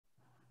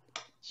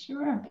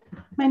Sure.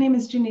 My name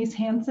is Janice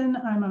Hansen.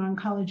 I'm an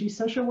oncology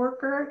social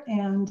worker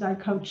and I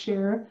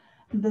co-chair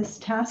this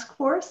task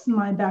force.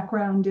 My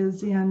background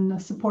is in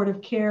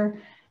supportive care,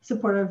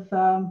 supportive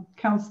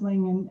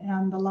counseling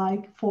and the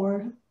like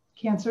for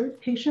cancer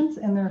patients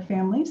and their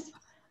families.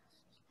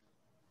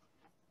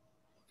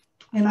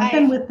 And I've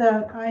been with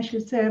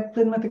I've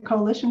been with the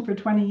coalition for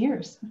 20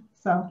 years.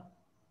 So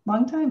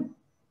long time.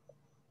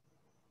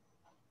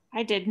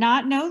 I did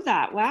not know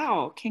that.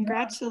 Wow.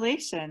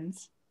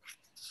 Congratulations.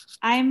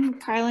 I'm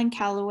Carlin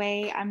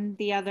Calloway. I'm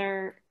the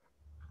other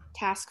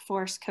task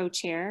force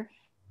co-chair,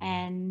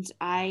 and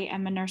I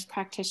am a nurse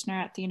practitioner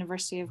at the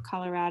University of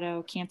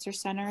Colorado Cancer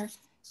Center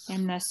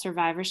in the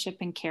survivorship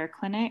and care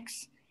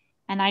clinics.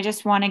 And I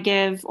just want to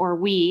give, or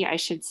we, I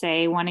should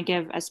say, want to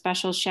give a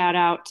special shout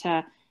out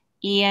to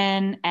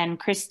Ian and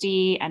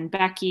Christy and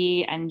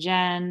Becky and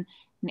Jen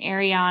and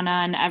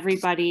Ariana and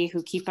everybody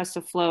who keep us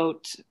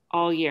afloat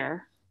all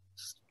year.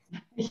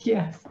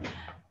 Yes,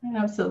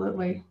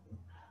 absolutely.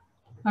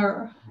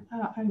 Our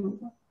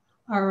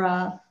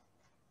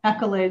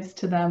accolades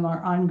to them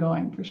are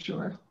ongoing for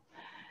sure.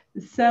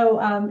 So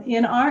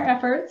in our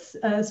efforts,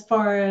 as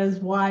far as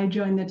why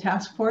join the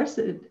task force,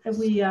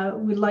 we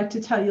would like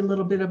to tell you a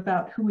little bit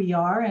about who we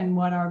are and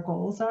what our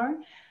goals are.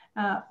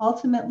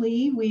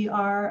 Ultimately, we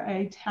are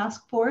a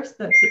task force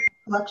that's a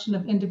collection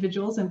of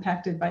individuals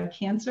impacted by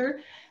cancer.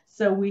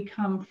 So we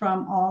come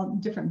from all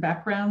different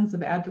backgrounds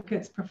of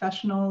advocates,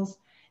 professionals,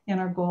 and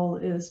our goal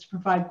is to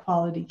provide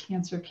quality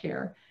cancer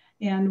care.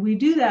 And we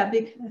do that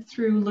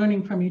through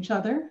learning from each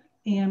other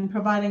and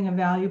providing a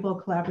valuable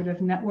collaborative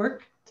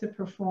network to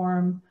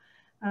platform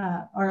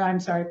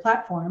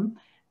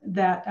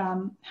that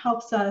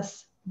helps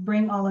us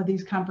bring all of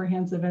these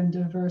comprehensive and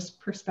diverse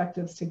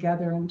perspectives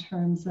together in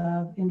terms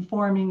of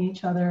informing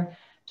each other,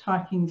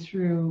 talking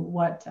through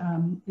what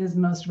is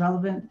most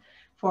relevant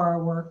for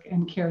our work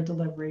and care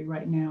delivery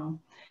right now.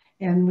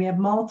 And we have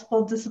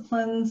multiple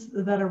disciplines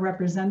that are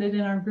represented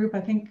in our group.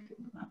 I think,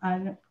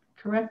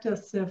 correct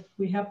us if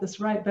we have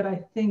this right, but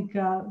I think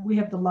we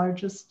have the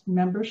largest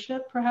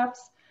membership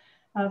perhaps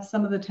of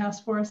some of the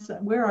task force.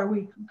 Where are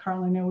we,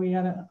 Carlin? Are we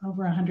at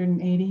over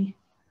 180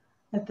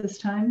 at this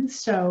time?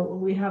 So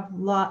we have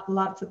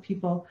lots of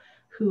people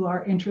who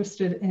are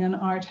interested in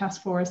our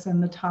task force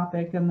and the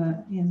topic and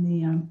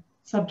the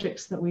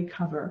subjects that we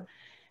cover.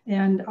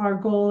 And our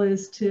goal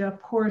is to,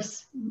 of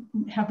course,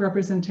 have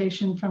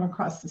representation from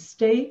across the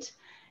state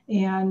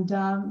and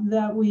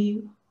that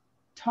we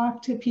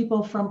talk to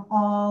people from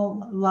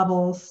all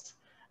levels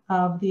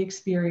of the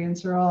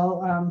experience or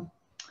all,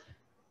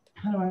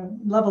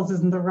 levels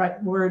isn't the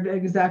right word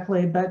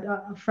exactly, but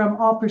from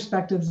all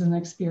perspectives and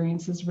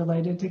experiences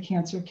related to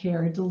cancer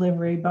care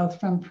delivery, both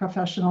from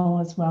professional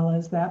as well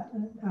as that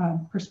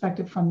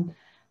perspective from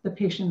the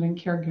patient and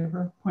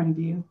caregiver point of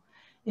view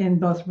in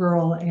both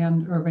rural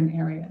and urban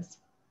areas.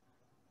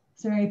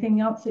 Is there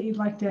anything else that you'd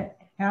like to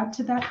add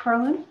to that,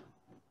 Carlin?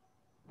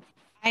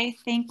 I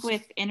think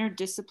with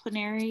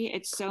interdisciplinary,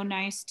 it's so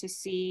nice to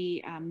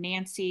see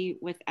Nancy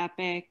with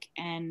EPIC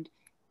and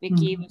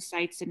Vicki with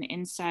Sites and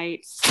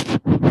Insights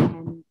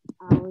and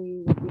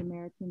Ali with the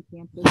American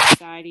Cancer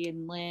Society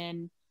and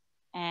Lynn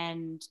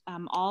and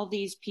all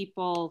these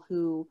people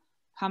who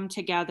come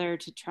together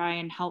to try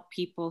and help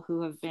people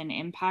who have been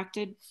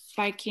impacted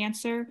by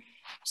cancer.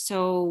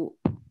 So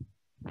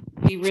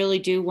we really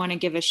do want to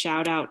give a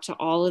shout out to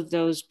all of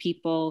those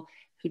people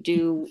who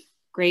do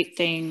great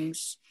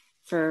things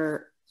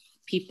for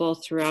people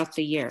throughout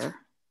the year.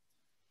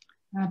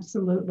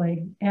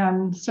 Absolutely.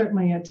 And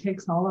certainly it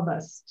takes all of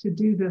us to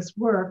do this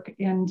work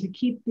and to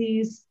keep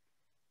these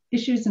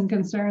issues and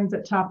concerns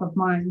at top of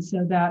mind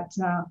so that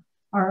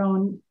our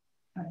own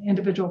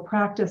individual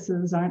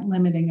practices aren't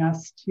limiting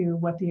us to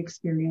what the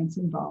experience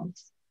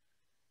involves.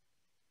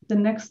 The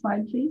next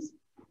slide, please.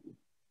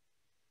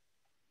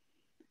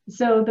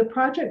 So the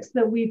projects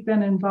that we've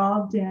been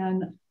involved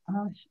in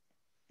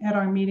at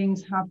our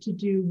meetings have to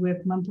do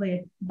with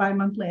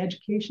bi-monthly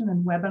education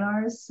and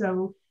webinars.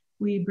 So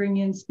we bring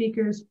in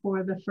speakers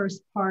for the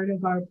first part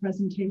of our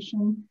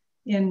presentation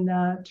in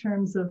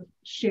terms of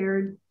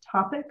shared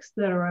topics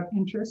that are of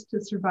interest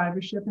to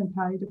survivorship and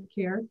palliative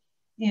care.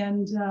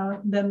 And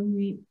then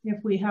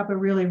if we have a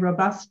really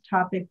robust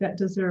topic that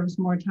deserves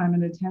more time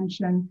and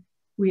attention,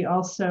 we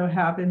also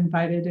have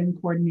invited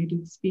and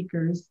coordinated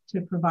speakers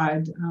to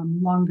provide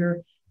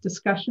longer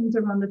discussions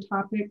around the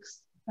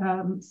topics,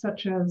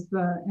 such as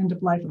the End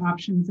of Life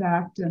Options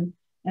Act, and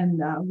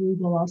we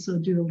will also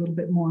do a little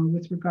bit more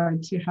with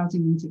regard to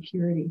housing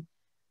insecurity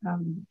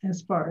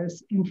as far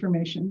as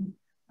information.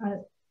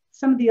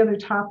 Some of the other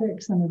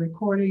topics and the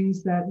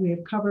recordings that we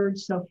have covered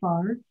so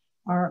far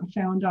are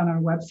found on our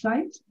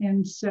website,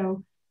 and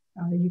so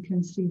you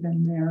can see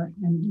them there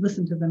and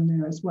listen to them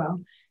there as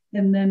well.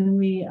 And then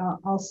we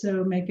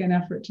also make an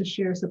effort to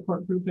share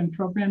support group and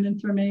program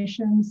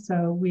information.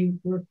 So we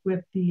work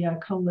with the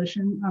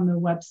coalition on the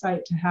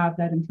website to have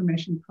that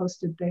information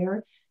posted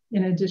there,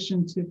 in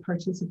addition to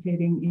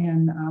participating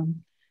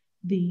in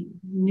the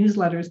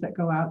newsletters that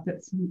go out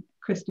that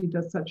Christy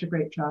does such a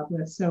great job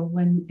with. So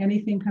when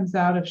anything comes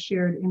out of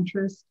shared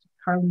interest,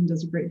 Carlin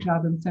does a great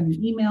job of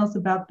sending emails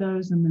about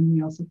those, and then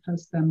we also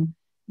post them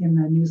in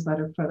the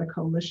newsletter for the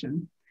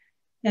coalition.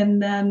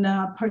 And then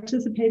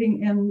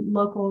participating in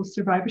local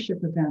survivorship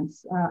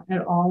events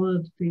at all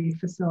of the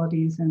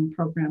facilities and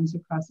programs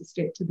across the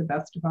state to the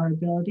best of our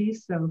ability.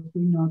 So if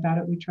we know about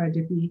it, we try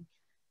to be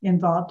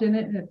involved in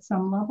it at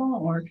some level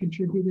or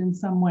contribute in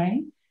some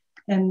way.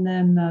 And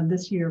then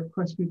this year, of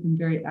course, we've been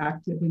very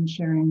active in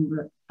sharing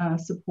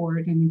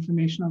support and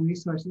informational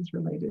resources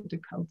related to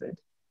COVID.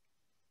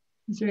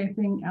 Is there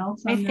anything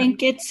else on I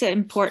think it's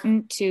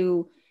important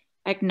to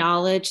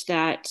acknowledge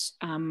that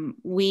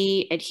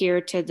we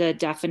adhere to the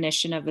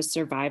definition of a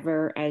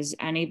survivor as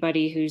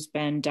anybody who's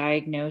been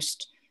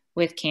diagnosed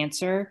with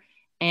cancer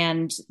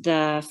and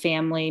the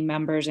family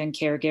members and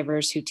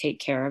caregivers who take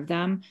care of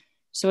them.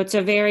 So it's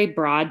a very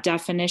broad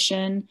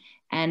definition,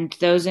 and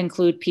those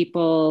include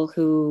people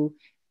who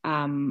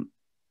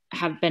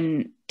have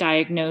been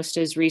diagnosed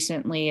as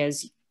recently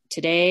as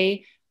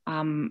today,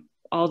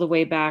 all the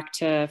way back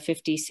to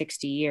 50,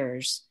 60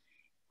 years.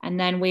 And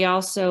then we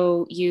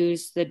also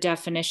use the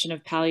definition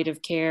of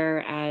palliative care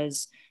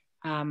as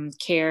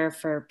care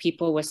for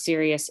people with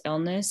serious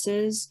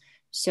illnesses.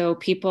 So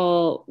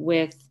people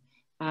with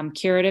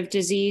curative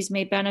disease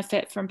may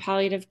benefit from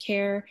palliative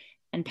care,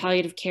 and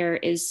palliative care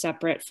is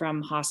separate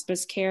from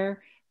hospice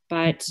care,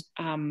 but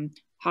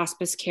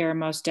hospice care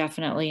most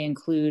definitely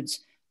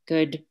includes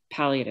good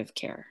palliative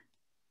care.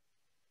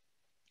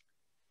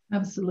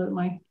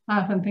 Absolutely. I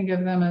often think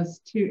of them as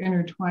two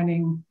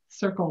intertwining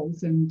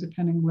circles, and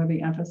depending where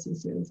the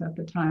emphasis is at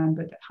the time,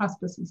 but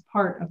hospice is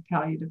part of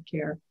palliative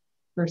care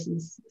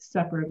versus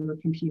separate or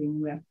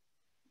competing with.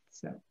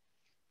 So,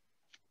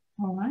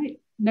 all right,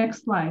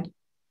 next slide.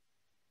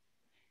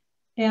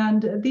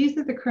 And these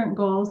are the current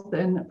goals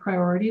and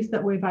priorities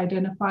that we've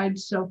identified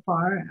so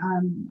far.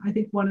 I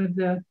think one of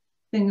the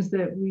things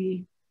that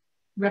we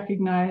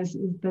recognize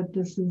is that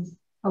this is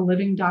a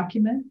living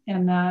document,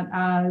 and that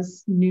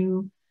as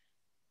new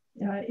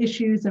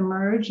issues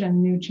emerge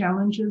and new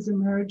challenges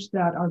emerge,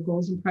 that our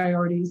goals and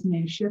priorities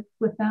may shift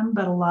with them,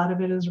 but a lot of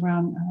it is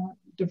around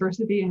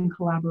diversity and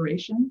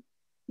collaboration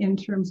in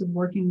terms of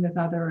working with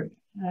other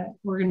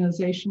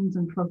organizations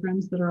and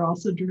programs that are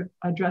also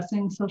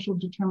addressing social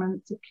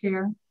determinants of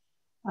care.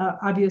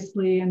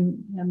 Obviously,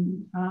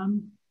 in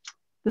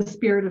the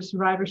spirit of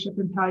survivorship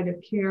and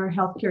palliative care,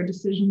 Healthcare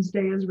Decisions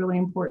Day is really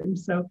important.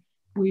 So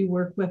we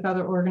work with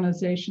other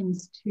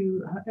organizations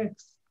to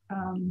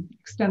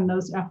extend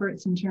those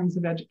efforts in terms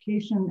of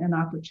education and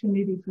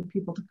opportunity for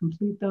people to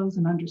complete those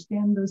and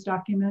understand those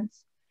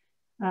documents,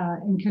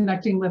 and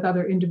connecting with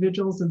other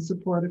individuals and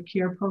supportive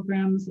care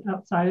programs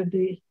outside of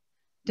the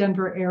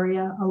Denver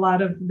area. A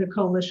lot of the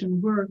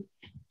coalition work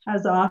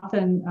has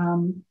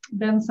often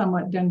been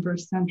somewhat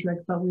Denver-centric,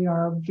 but we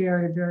are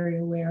very, very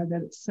aware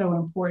that it's so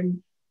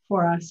important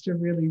for us to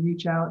really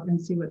reach out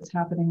and see what's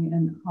happening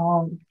in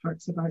all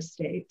parts of our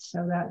state.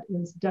 So that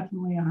is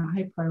definitely a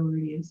high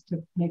priority, is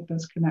to make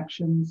those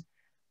connections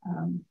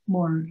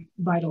more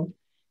vital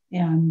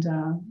and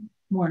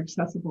more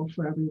accessible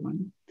for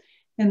everyone.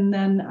 And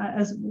then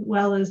as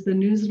well as the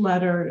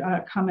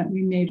newsletter comment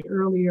we made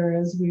earlier,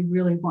 is we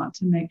really want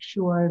to make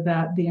sure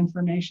that the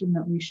information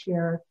that we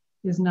share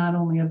is not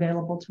only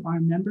available to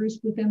our members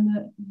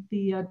within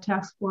the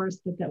task force,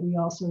 but that we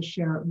also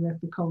share it with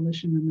the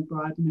coalition and the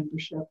broad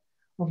membership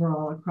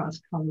overall across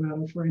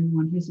Colorado for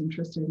anyone who's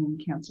interested in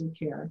cancer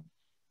care.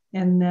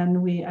 And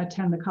then we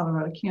attend the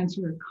Colorado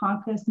Cancer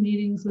Caucus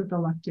meetings with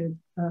elected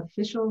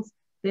officials.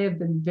 They have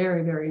been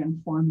very, very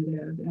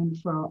informative. And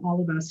for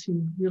all of us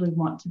who really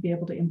want to be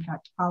able to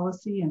impact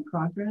policy and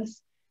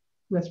progress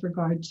with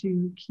regard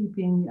to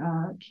keeping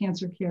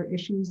cancer care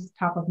issues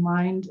top of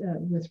mind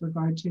with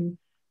regard to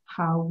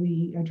how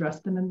we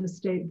address them in the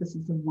state, this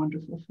is a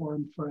wonderful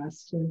forum for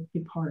us to be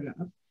part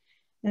of.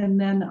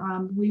 And then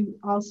we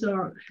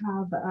also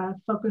have a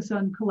focus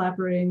on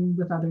collaborating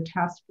with other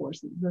task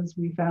forces. As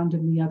we found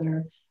in the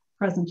other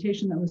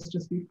presentation that was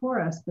just before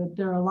us, that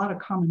there are a lot of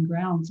common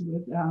grounds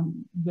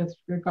with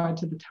regard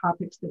to the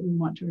topics that we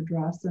want to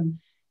address. And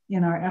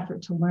in our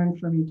effort to learn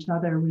from each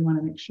other, we want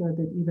to make sure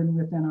that even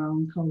within our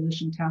own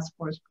coalition task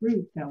force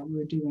group that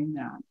we're doing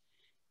that.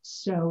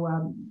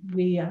 So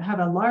we have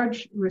a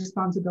large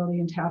responsibility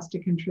and task to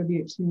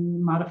contribute to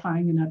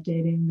modifying and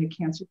updating the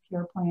cancer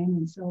care plan.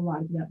 And so a lot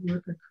of that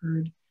work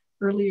occurred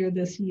earlier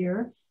this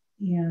year,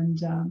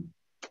 and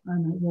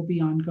it will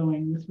be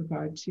ongoing with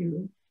regard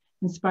to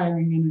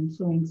inspiring and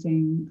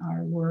influencing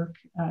our work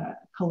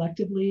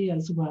collectively,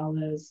 as well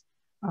as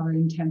our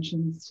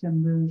intentions to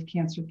move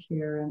cancer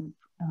care and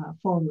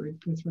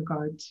forward with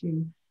regard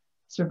to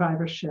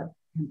survivorship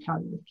and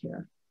palliative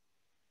care.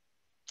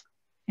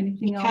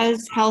 Anything else?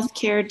 Because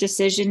Healthcare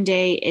Decision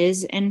Day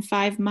is in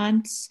 5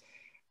 months,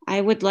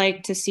 I would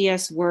like to see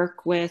us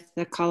work with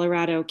the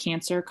Colorado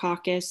Cancer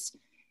Caucus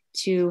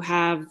to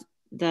have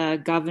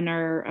the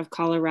governor of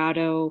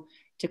Colorado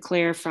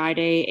declare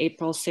Friday,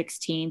 April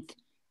 16th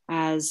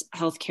as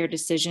Healthcare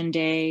Decision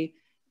Day.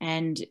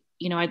 And,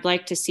 you know, I'd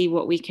like to see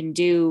what we can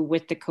do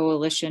with the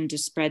coalition to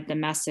spread the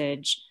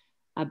message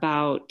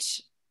about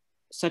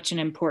such an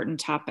important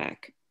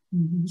topic.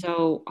 Mm-hmm.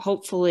 So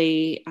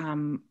hopefully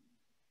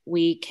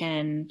we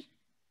can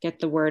get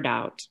the word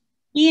out.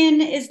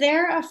 Ian, is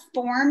there a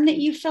form that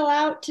you fill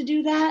out to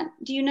do that?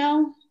 Do you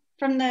know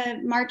from the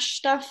March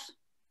stuff?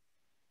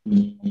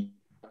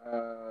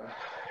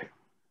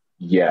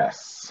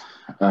 Yes.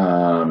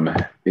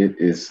 It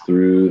is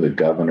through the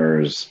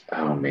governor's,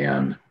 oh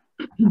man.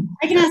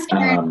 I can ask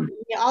Karen.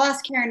 I'll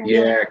ask Karen.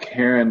 Yeah,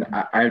 Karen,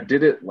 I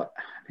did it, I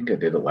think I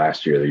did it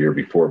last year, the year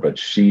before, but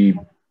she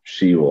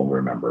will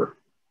remember.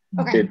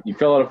 Okay. You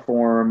fill out a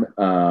form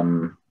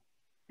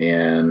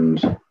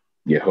and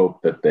you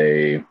hope that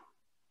they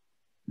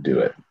do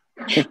it.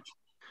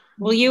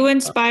 Well, you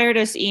inspired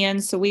us, Ian,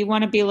 so we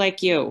want to be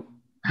like you.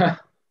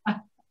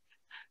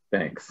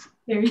 Thanks.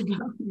 There you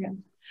go. Yeah.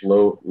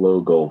 Low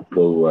goal,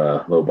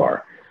 low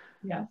bar.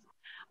 Yes.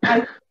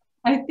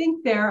 I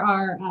think there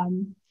are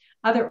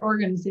other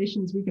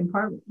organizations we can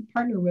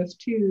partner with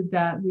too,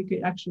 that we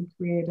could actually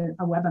create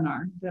a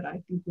webinar that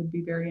I think would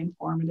be very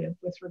informative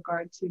with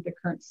regard to the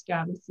current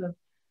status of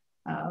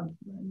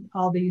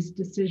all these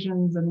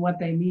decisions and what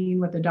they mean,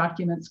 what the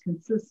documents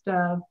consist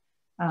of,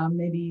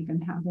 maybe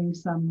even having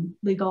some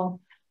legal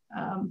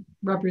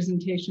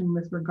representation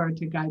with regard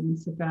to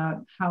guidance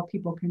about how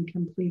people can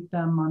complete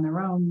them on their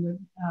own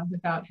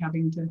without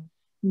having to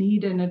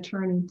need an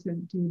attorney to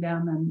do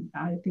them. And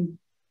I think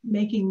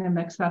making them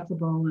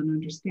accessible and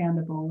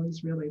understandable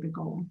is really the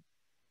goal.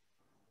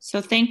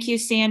 So thank you,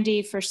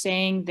 Sandy, for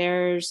saying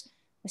there's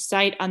a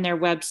site on their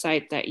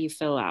website that you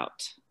fill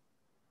out.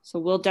 So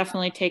we'll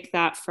definitely take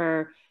that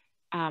for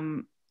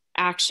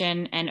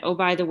action. And oh,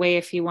 by the way,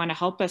 if you want to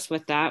help us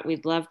with that,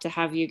 we'd love to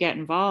have you get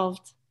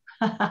involved.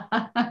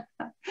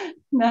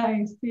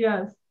 Nice.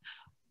 Yes,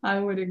 I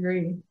would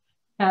agree.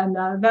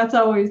 And that's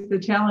always the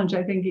challenge.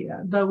 I think,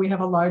 though we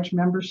have a large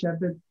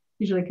membership, it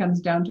usually comes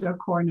down to a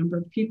core number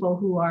of people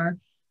who are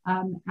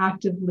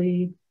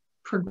actively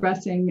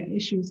progressing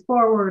issues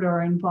forward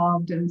or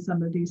involved in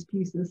some of these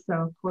pieces. So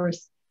of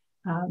course,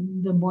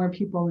 the more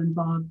people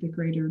involved, the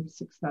greater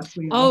success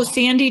we have. Oh,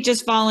 Sandy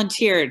just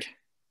volunteered.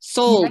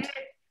 Sold.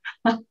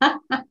 All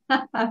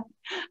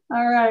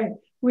right.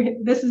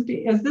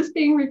 Is this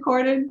being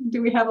recorded?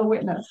 Do we have a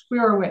witness? We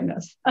are a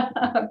witness.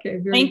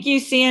 Okay. Thank you,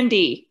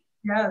 Sandy.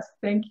 Yes,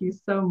 thank you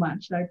so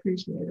much. I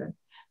appreciate it.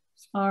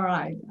 All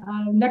right,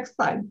 next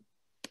slide.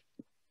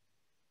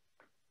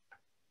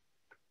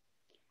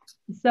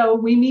 So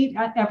we meet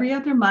every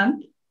other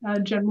month,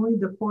 generally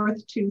the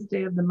fourth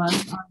Tuesday of the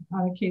month.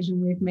 On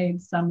occasion, we've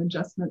made some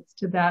adjustments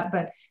to that,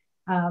 but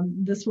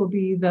this will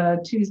be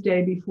the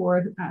Tuesday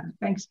before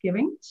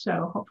Thanksgiving.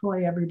 So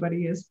hopefully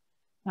everybody is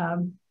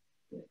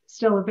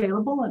still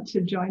available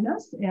to join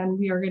us. And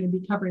we are going to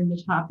be covering the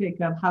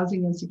topic of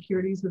housing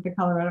insecurities with the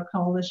Colorado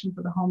Coalition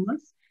for the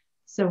Homeless.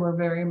 So we're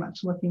very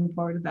much looking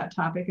forward to that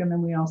topic. And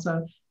then we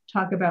also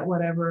talk about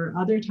whatever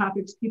other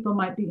topics people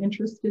might be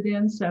interested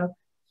in. So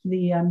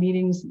the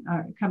meetings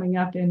coming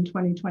up in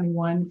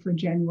 2021 for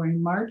January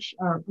and March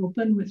are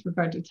open with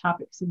regard to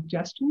topic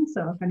suggestions.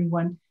 So if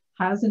anyone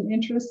has an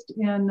interest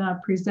in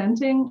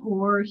presenting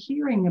or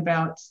hearing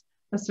about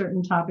a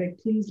certain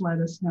topic, please let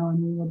us know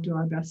and we will do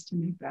our best to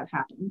make that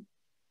happen.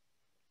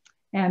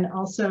 And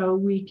also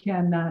we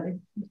can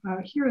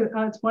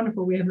it's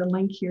wonderful. We have a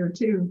link here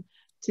too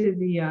to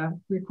the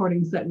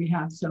recordings that we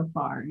have so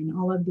far. And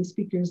all of the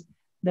speakers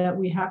that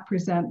we have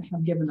present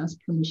have given us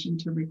permission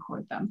to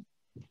record them.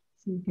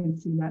 So you can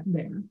see that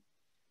there.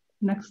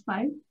 Next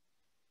slide.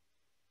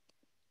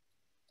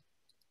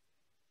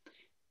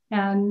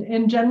 And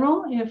in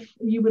general, if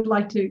you would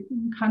like to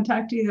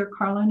contact either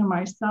Carlin or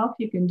myself,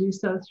 you can do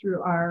so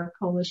through our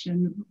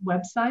coalition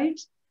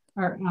website,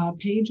 or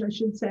page, I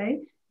should say.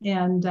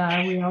 And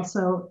we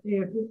also,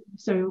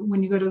 so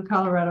when you go to the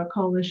Colorado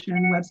Coalition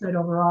website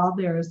overall,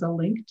 there is a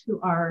link to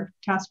our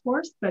task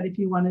force. But if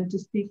you wanted to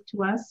speak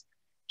to us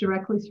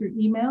directly through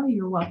email,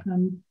 you're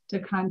welcome to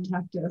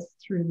contact us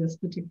through this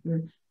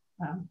particular,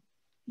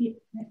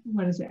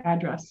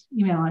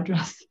 email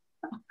address.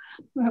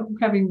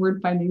 Having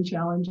word finding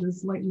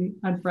challenges lately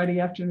on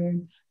Friday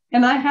afternoon.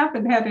 And I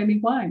haven't had any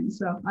wine,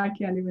 so I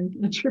can't even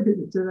attribute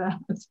it to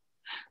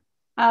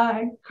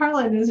that.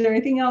 Carlin, is there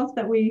anything else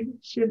that we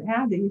should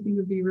add that you think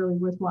would be really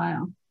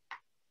worthwhile?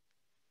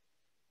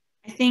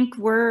 I think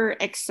we're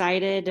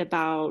excited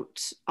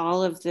about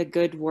all of the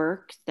good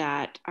work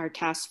that our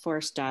task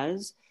force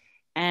does.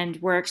 And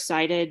we're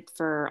excited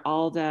for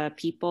all the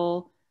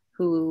people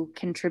who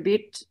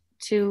contribute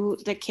to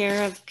the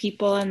care of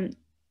people and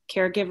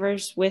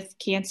caregivers with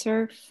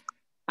cancer.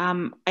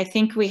 I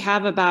think we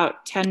have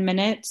about 10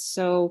 minutes,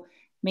 so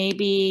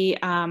maybe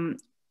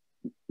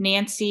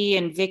Nancy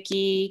and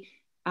Vicki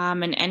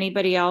and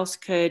anybody else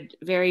could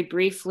very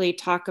briefly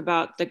talk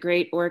about the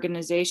great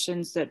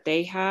organizations that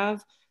they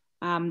have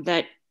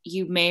that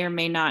you may or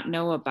may not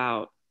know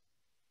about.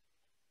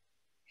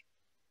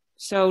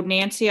 So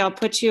Nancy, I'll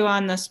put you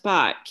on the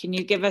spot. Can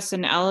you give us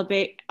an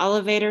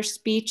elevator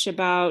speech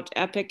about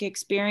Epic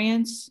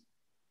Experience?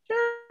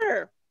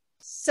 Sure.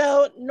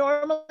 So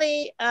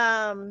normally,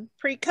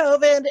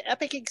 pre-COVID,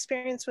 Epic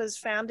Experience was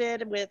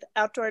founded with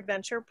outdoor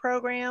adventure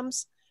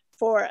programs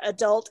for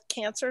adult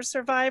cancer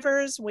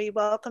survivors. We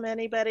welcome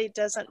anybody,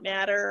 doesn't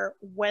matter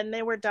when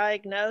they were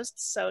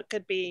diagnosed. So it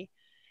could be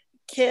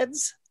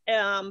kids,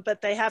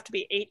 but they have to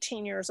be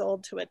 18 years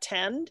old to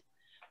attend.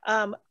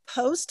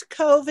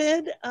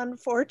 Post-COVID,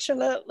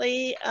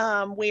 unfortunately,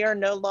 we are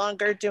no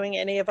longer doing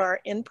any of our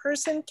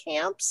in-person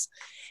camps,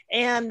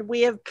 and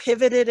we have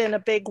pivoted in a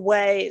big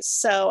way.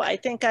 So I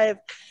think I've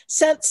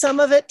sent some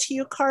of it to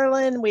you,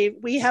 Carlin.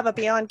 We have a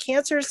Beyond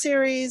Cancer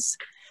series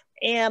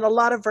and a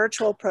lot of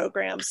virtual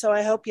programs. So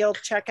I hope you'll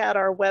check out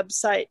our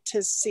website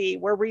to see.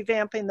 We're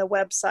revamping the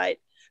website,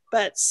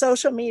 but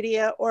social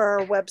media or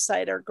our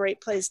website are a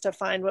great place to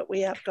find what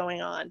we have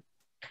going on.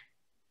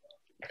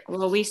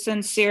 Well, we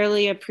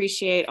sincerely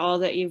appreciate all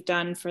that you've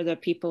done for the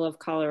people of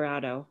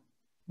Colorado.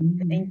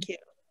 Thank you.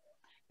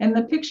 And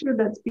the picture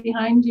that's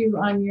behind you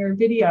on your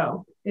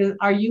video,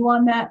 are you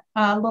on that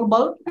little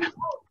boat?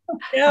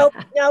 Nope.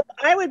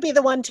 I would be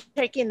the one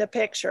taking the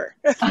picture.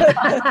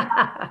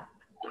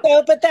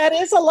 So, but that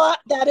is a lot.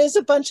 That is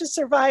a bunch of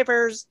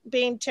survivors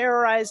being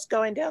terrorized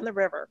going down the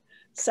river.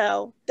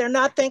 So they're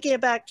not thinking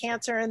about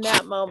cancer in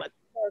that moment.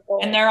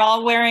 And they're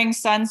all wearing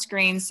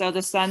sunscreen. So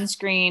the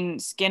sunscreen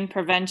skin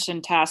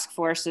prevention task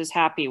force is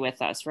happy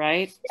with us,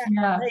 right?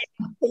 Yeah, they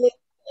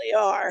absolutely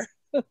are.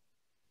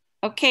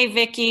 Okay,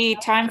 Vicki,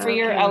 time for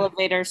your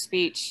elevator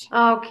speech.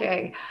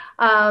 Okay.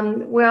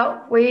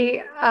 Well,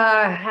 we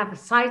have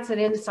sights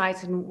and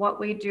insights, and what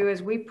we do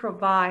is we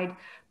provide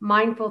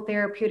mindful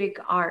therapeutic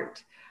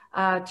art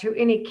to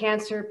any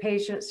cancer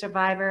patient,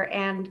 survivor,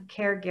 and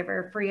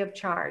caregiver free of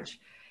charge.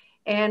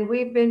 And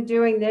we've been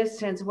doing this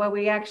since, well,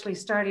 we actually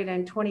started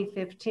in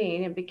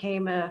 2015 and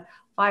became a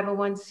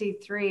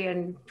 501c3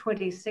 in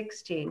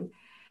 2016.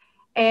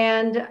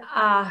 And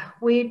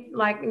we,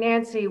 like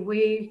Nancy,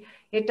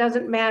 it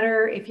doesn't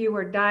matter if you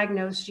were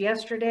diagnosed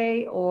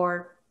yesterday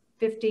or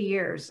 50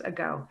 years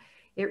ago.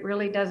 It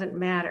really doesn't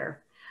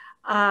matter.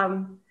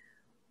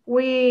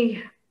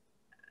 We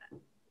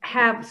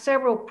have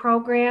several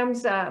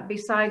programs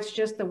besides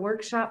just the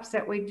workshops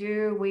that we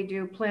do. We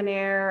do plein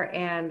air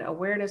and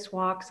awareness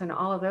walks and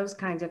all of those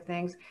kinds of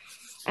things.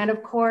 And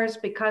of course,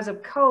 because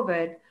of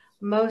COVID,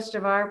 most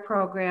of our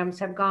programs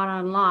have gone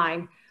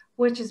online,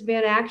 which has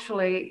been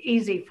actually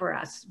easy for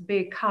us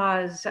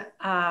because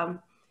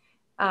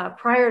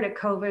prior to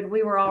COVID,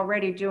 we were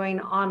already doing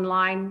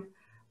online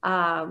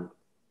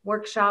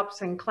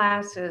workshops and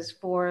classes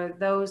for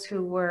those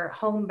who were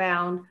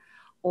homebound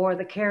or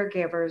the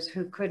caregivers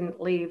who couldn't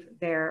leave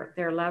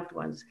their loved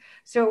ones.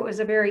 So it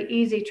was a very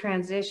easy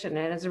transition.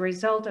 And as a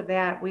result of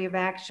that, we have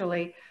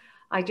actually,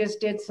 I just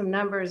did some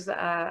numbers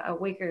a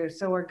week or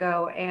so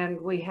ago, and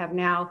we have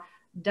now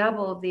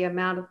doubled the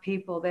amount of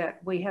people that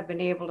we have been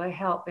able to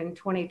help in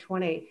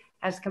 2020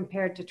 as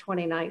compared to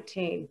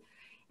 2019.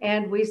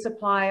 And we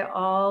supply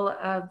all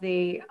of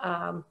the,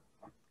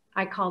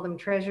 I call them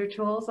treasure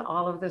tools,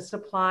 all of the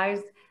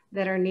supplies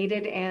that are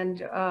needed.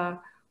 And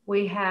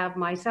we have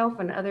myself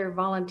and other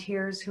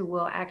volunteers who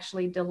will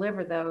actually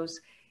deliver those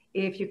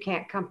if you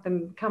can't come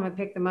and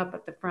pick them up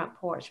at the front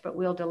porch, but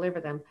we'll deliver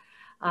them.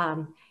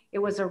 It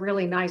was a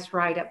really nice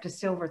ride up to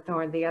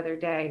Silverthorne the other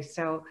day.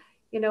 So,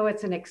 you know,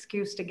 it's an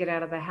excuse to get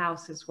out of the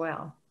house as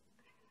well.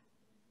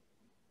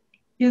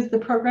 Is the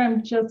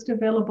program just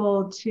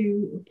available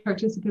to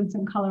participants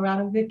in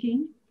Colorado,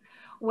 Vicki?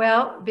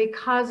 Well,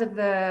 because of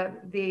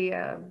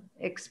the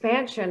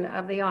expansion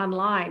of the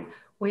online,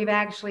 we've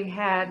actually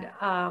had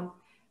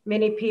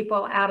many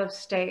people out of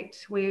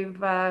state. We've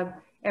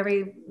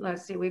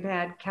we've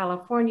had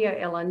California,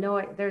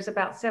 Illinois. There's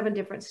about 7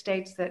 different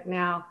states that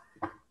now,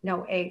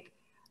 no, 8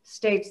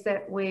 states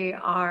that we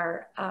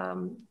are,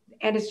 and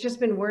it's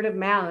just been word of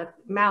mouth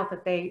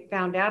that they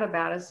found out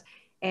about us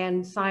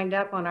and signed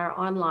up on our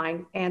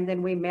online, and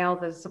then we mail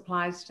the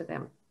supplies to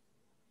them.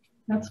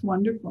 That's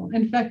wonderful.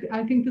 In fact,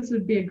 I think this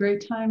would be a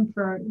great time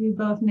for you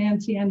both,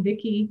 Nancy and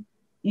Vicki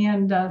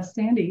and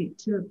Sandy,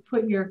 to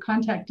put your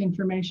contact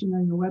information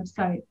on your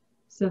website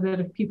so that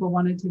if people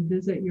wanted to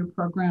visit your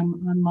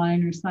program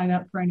online or sign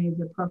up for any of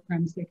the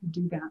programs, they could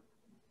do that.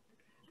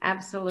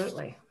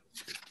 Absolutely.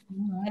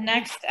 The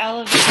next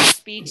elevator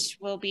speech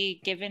will be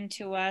given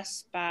to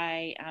us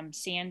by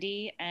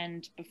Sandy.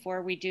 And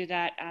before we do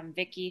that,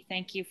 Vicki,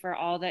 thank you for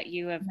all that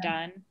you have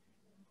done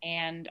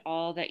and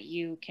all that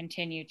you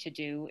continue to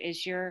do.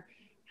 Is your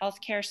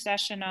healthcare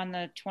session on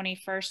the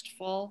 21st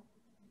full?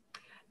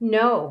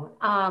 No,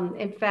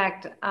 in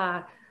fact,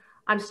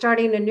 I'm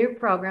starting a new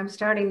program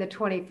starting the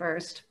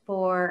 21st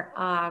for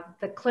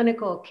the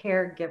clinical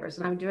caregivers.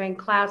 And I'm doing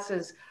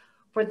classes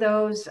for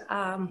those,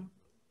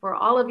 for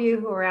all of you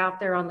who are out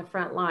there on the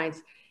front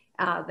lines.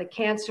 The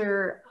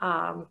cancer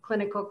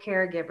clinical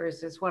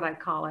caregivers is what I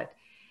call it.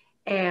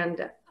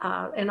 And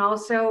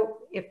also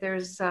if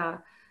there's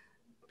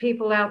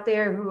people out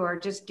there who are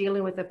just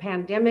dealing with the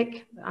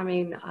pandemic, I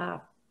mean,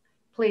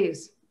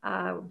 please,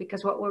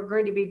 because what we're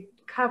going to be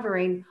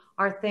covering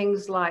are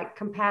things like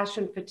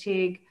compassion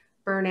fatigue,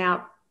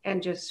 burnout,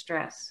 and just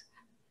stress.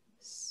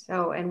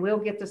 So, and we'll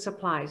get the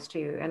supplies to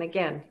you. And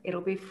again,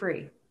 it'll be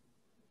free.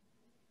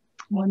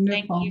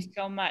 Wonderful. Thank you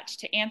so much.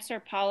 To answer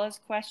Paula's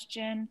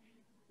question,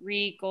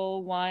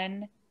 goal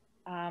 1,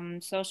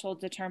 social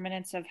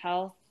determinants of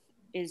health,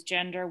 is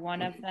gender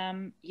one of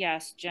them?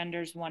 Yes,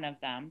 gender's one of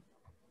them.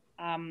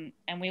 And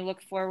we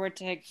look forward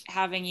to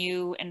having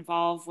you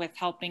involved with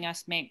helping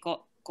us make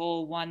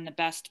goal 1 the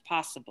best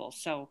possible.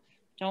 So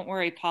don't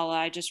worry, Paula,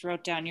 I just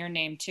wrote down your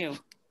name too.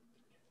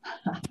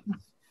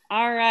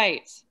 All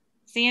right,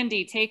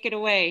 Sandy, take it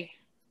away.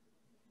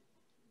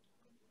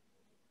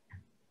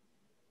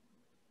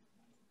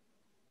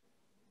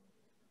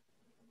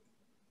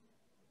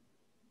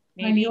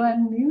 Maybe. Are you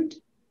on mute?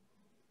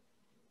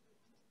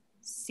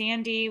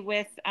 Sandy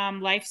with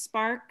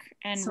LifeSpark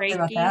and Sorry Reiki.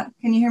 about that.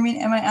 Can you hear me?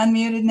 Am I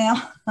unmuted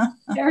now?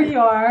 There you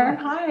are.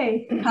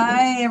 Hi.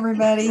 Hi,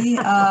 everybody.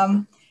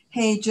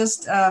 Hey,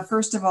 just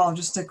first of all,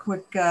 just a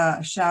quick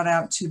shout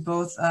out to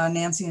both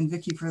Nancy and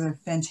Vicki for the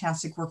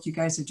fantastic work you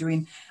guys are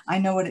doing. I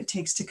know what it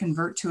takes to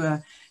convert to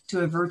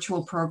a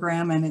virtual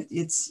program, and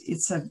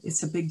it's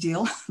a big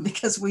deal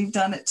because we've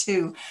done it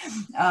too.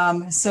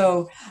 But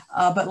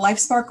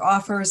LifeSpark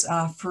offers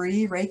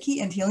free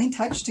Reiki and healing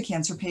touch to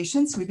cancer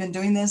patients. We've been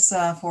doing this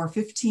for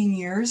 15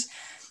 years.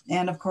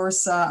 And of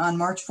course, on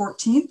March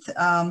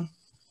 14th,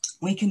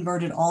 we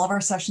converted all of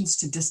our sessions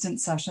to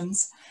distant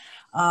sessions.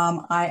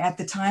 At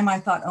the time I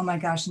thought, oh my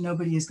gosh,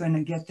 nobody is going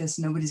to get this.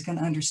 Nobody's going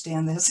to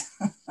understand this.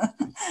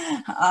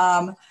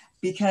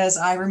 Because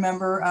I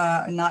remember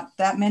not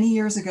that many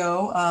years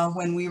ago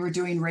when we were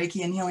doing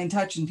Reiki and healing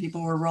touch and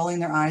people were rolling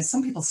their eyes.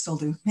 Some people still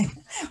do.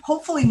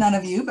 Hopefully none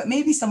of you, but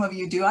maybe some of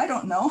you do. I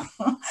don't know.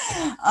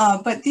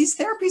 But these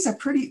therapies are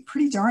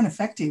pretty darn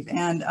effective.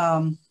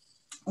 And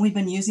we've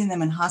been using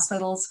them in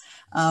hospitals.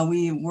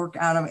 We work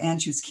out of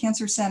Anschutz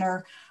Cancer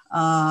Center.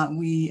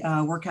 We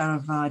work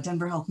out of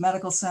Denver Health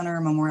Medical Center,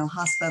 Memorial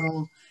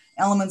Hospital,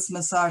 Elements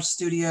Massage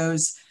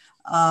Studios.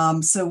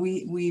 So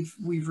we've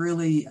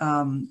really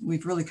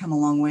come a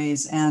long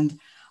ways. And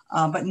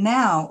but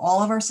now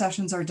all of our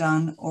sessions are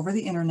done over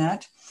the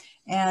internet,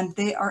 and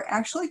they are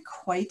actually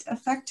quite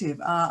effective.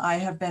 I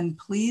have been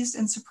pleased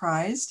and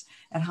surprised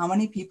at how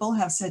many people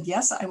have said,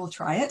 yes, I will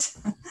try it,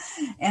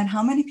 and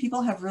how many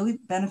people have really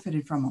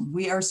benefited from them.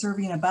 We are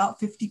serving about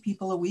 50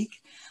 people a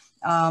week.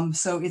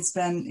 So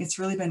it's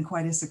really been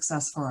quite a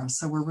success for us.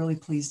 So we're really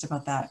pleased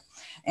about that.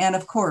 And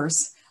of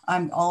course,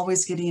 I'm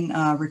always getting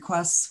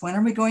requests, when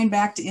are we going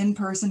back to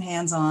in-person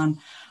hands-on?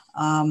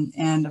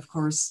 And of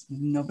course,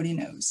 nobody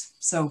knows.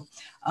 So,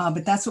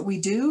 but that's what we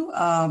do.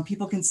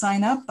 People can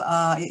sign up.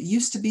 It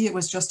used to be, it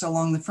was just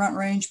along the Front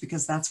Range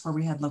because that's where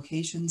we had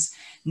locations.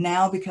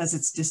 Now, because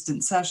it's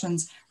distant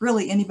sessions,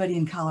 really anybody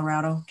in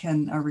Colorado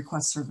can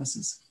request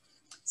services.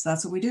 So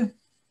that's what we do.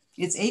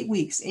 It's 8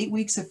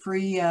 weeks of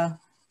free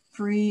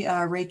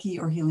Reiki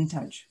or healing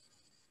touch.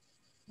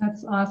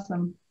 That's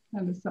awesome.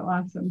 That is so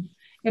awesome.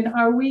 And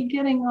are we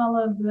getting all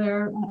of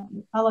your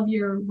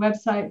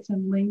websites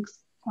and links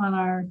on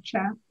our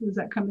chat? Is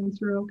that coming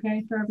through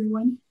okay for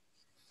everyone?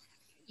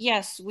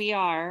 Yes, we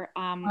are.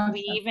 Awesome.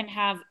 We even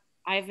have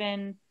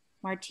Ivan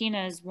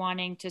Martinez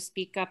wanting to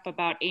speak up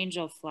about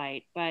Angel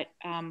Flight. But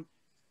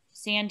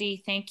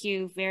Sandy, thank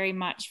you very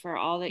much for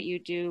all that you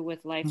do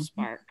with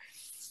LifeSpark.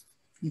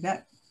 You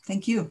bet.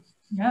 Thank you.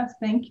 Yes,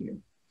 thank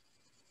you.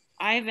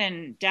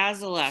 Ivan,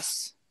 dazzle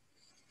us.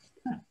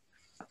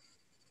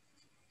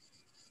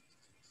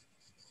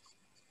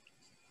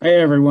 Hi,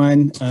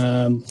 everyone.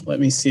 Let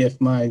me see if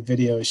my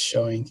video is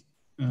showing.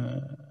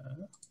 I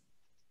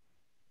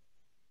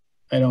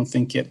don't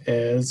think it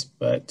is,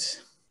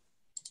 but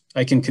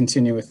I can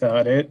continue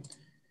without it.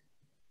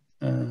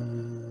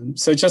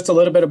 So just a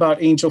little bit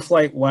about Angel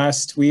Flight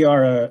West. We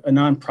are a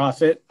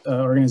nonprofit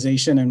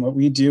organization, and what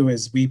we do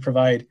is we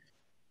provide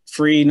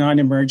free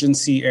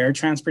non-emergency air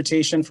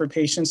transportation for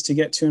patients to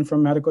get to and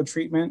from medical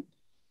treatment.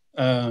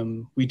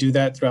 We do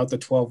that throughout the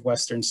 12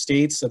 Western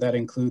states, so that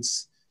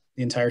includes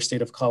the entire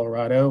state of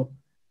Colorado.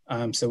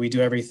 So we do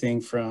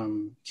everything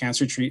from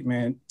cancer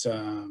treatment,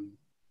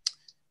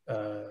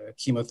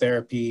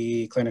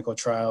 chemotherapy, clinical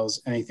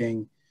trials,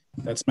 anything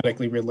that's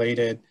medically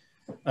related.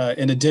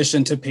 In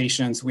addition to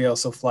patients, we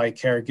also fly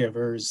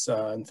caregivers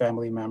and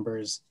family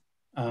members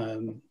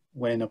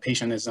when a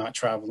patient is not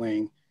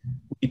traveling.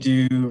 We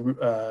do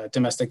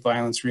domestic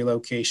violence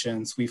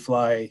relocations. We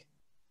fly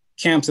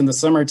camps in the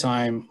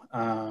summertime.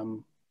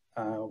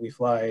 We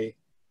fly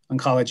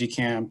oncology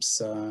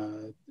camps,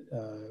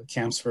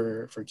 camps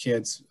for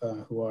kids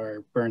who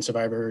are burn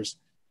survivors,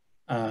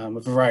 a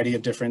variety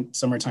of different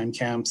summertime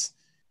camps.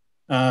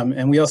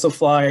 And we also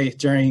fly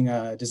during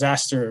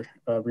disaster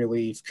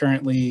relief.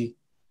 Currently,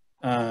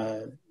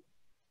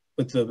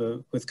 with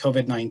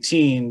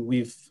COVID-19,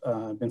 we've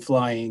been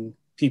flying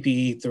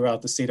PPE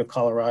throughout the state of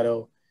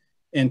Colorado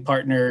in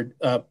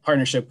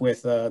partnership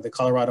with the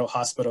Colorado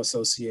Hospital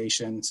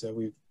Association. So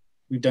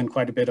we've done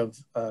quite a bit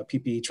of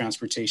PPE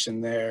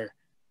transportation there.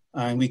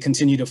 And we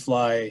continue to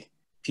fly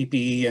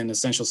PPE and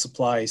essential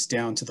supplies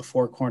down to the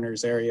Four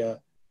Corners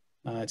area,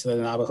 to the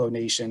Navajo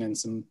Nation and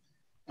some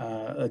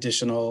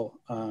additional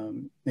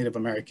Native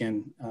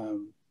American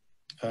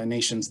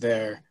nations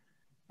there.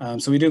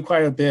 So we do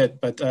quite a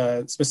bit, but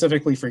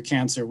specifically for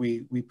cancer,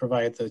 we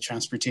provide the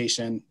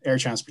transportation, air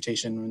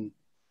transportation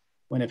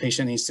when a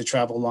patient needs to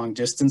travel long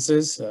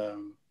distances.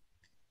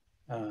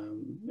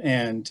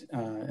 And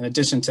in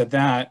addition to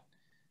that,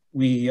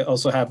 we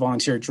also have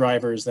volunteer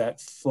drivers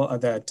that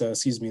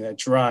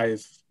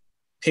drive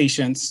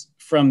patients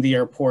from the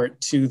airport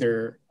to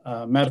their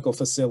medical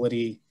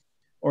facility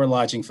or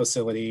lodging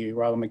facility,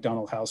 Ronald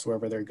McDonald House,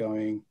 wherever they're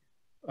going,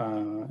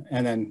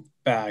 and then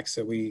back.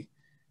 So we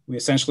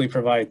essentially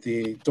provide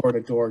the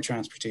door-to-door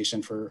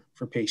transportation for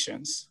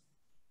patients.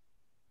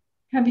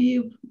 Have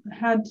you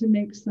had to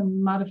make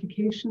some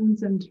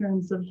modifications in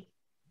terms of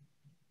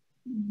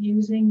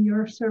using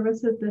your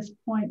service at this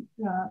point?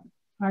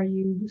 Are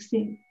you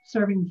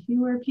serving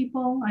fewer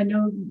people? I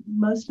know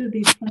most of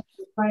these planes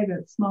are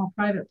private, small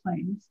private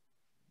planes.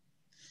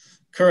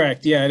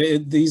 Correct. Yeah,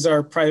 these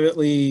are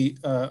privately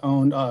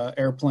owned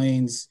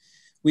airplanes.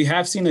 We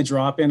have seen a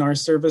drop in our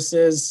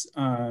services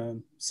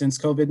since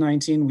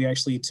COVID-19. We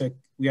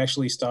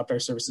actually stopped our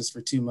services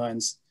for 2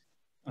 months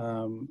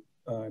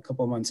a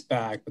couple of months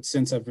back, but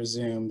since I've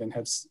resumed and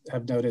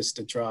have noticed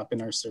a drop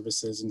in our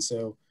services, and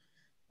so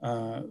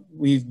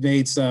we've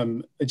made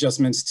some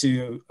adjustments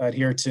to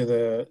adhere to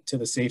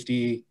the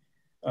safety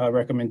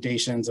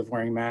recommendations of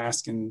wearing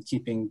masks and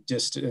keeping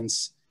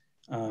distance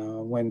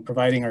when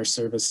providing our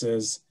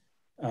services.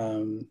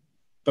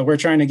 But we're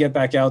trying to get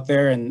back out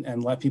there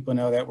and let people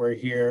know that we're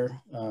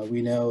here.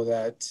 We know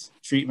that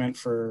treatment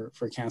for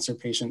cancer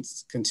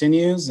patients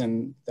continues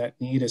and that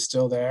need is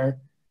still there.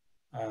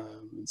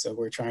 And so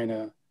we're trying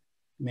to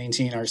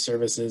maintain our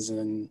services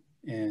and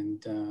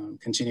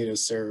continue to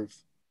serve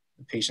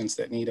the patients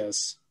that need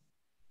us.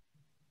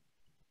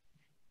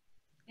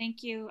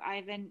 Thank you,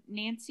 Ivan.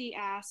 Nancy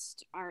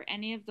asked, are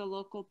any of the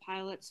local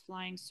pilots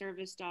flying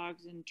service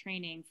dogs in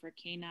training for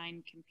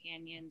canine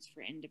companions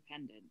for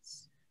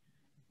independence?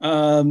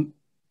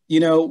 You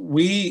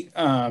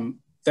know,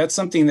 that's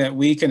something that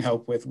we can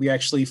help with. We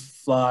actually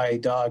fly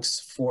dogs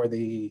for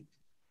the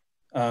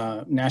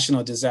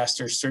National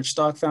Disaster Search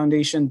Dog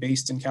Foundation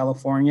based in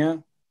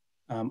California.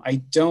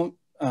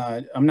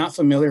 I'm not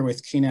familiar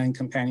with Canine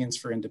Companions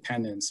for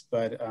Independence,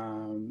 but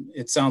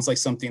it sounds like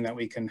something that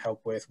we can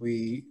help with.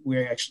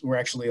 We're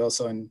actually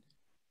also in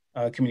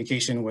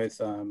communication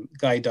with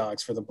guide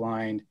dogs for the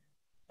blind.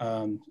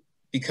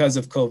 Because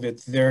of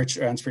COVID, their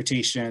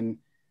transportation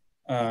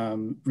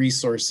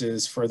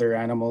resources for their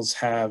animals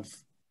have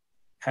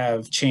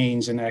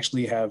changed and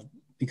actually have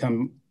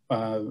become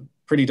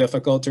pretty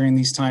difficult during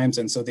these times.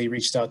 And so they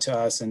reached out to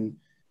us, and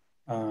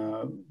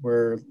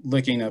we're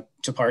looking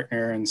to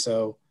partner. And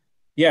so,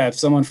 yeah, if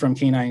someone from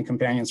Canine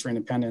Companions for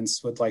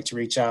Independence would like to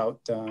reach out,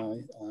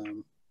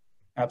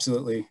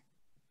 absolutely.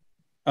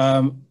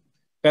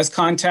 Best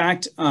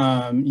contact,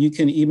 you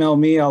can email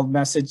me.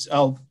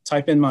 I'll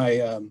type in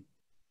my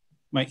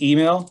my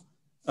email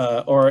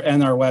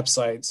and our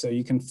website, so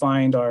you can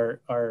find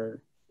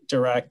our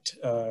direct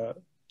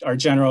our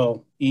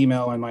general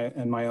email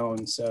and my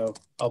own. So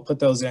I'll put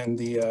those in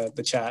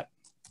the chat.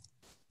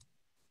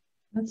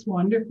 That's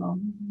wonderful.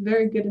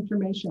 Very good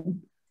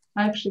information.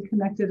 I actually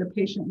connected a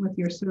patient with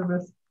your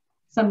service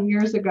some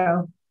years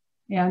ago,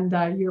 and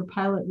your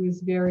pilot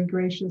was very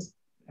gracious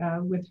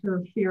with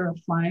her fear of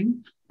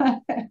flying.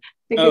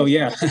 Oh,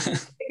 yeah. I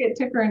think it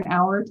took her an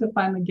hour to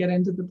finally get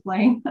into the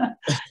plane.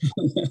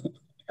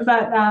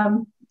 But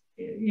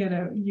you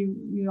know,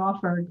 you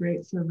offer a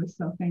great service,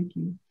 so thank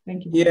you.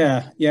 Thank you.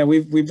 Yeah,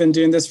 we've been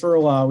doing this for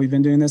a while. We've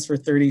been doing this for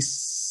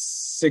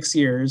 36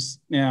 years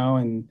now,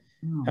 and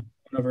have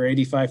over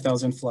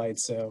 85,000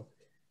 flights. So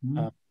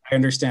I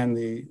understand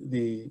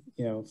the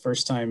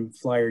first time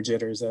flyer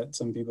jitters that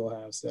some people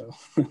have. So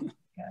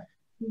yeah,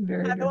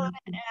 very good. I want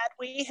to add,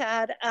 we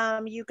had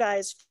you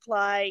guys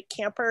fly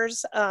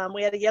campers.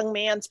 We had a young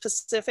man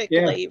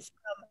specifically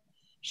from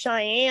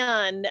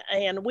Cheyenne,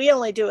 and we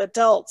only do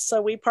adults,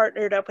 so we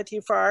partnered up with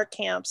you for our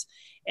camps.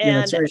 And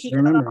that's right. he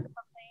got off the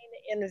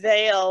plane in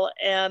Vail,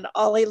 and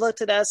all he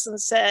looked at us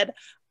and said,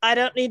 "I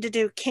don't need to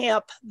do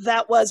camp.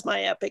 That was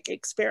my epic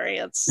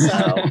experience."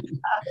 So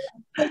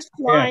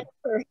flying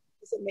for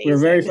we're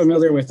very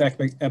familiar with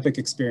epic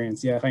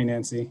experience. Yeah, hi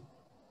Nancy.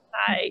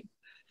 Hi.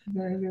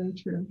 Very, very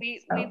true.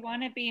 We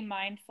want to be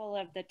mindful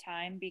of the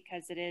time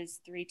because it is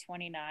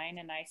 3:29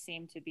 and I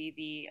seem to be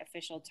the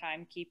official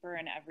timekeeper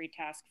in every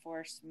task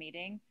force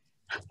meeting.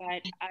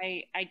 But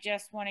I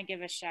just want to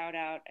give a shout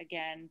out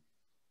again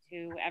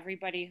to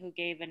everybody who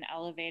gave an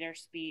elevator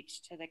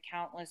speech, to the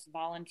countless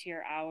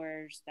volunteer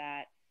hours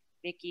that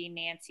Vicki,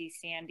 Nancy,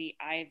 Sandy,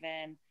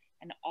 Ivan,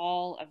 and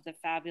all of the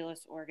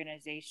fabulous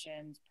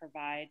organizations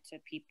provide to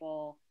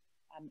people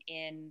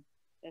in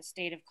the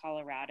state of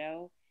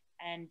Colorado.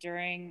 And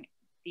during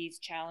these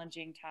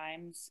challenging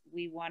times,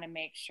 we want to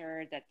make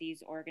sure that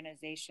these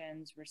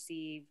organizations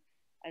receive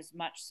as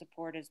much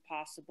support as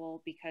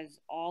possible, because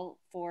all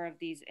 4 of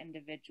these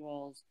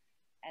individuals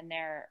and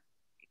their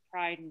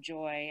pride and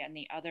joy and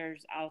the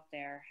others out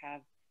there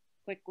have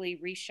quickly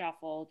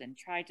reshuffled and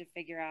tried to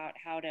figure out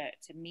how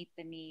to meet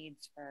the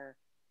needs for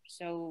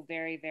so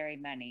very, very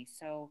many.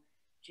 So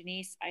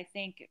Janice, I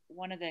think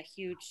one of the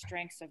huge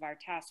strengths of our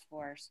task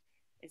force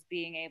is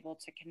being able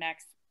to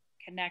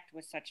connect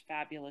with such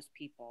fabulous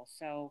people.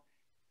 So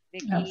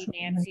Vicki, Absolutely.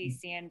 Nancy,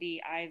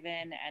 Sandy,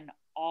 Ivan, and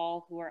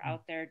all who are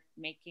out there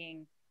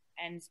making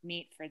ends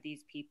meet for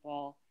these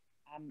people.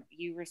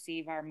 You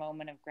receive our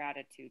moment of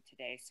gratitude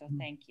today. So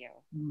thank you.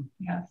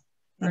 Yes.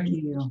 Thank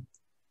you.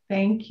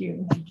 Thank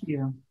you. Thank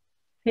you.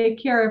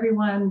 Take care,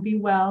 everyone. Be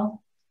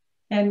well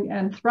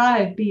and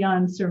thrive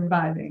beyond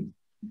surviving.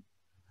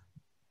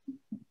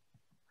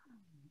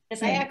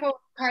 Yes, I echo what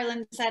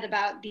Carlin said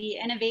about the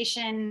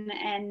innovation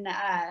and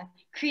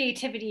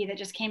creativity that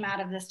just came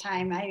out of this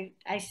time.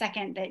 I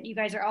second that. You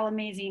guys are all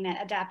amazing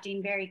at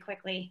adapting very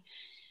quickly.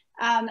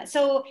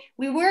 So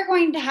we were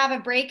going to have a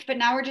break, but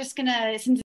now we're just gonna, since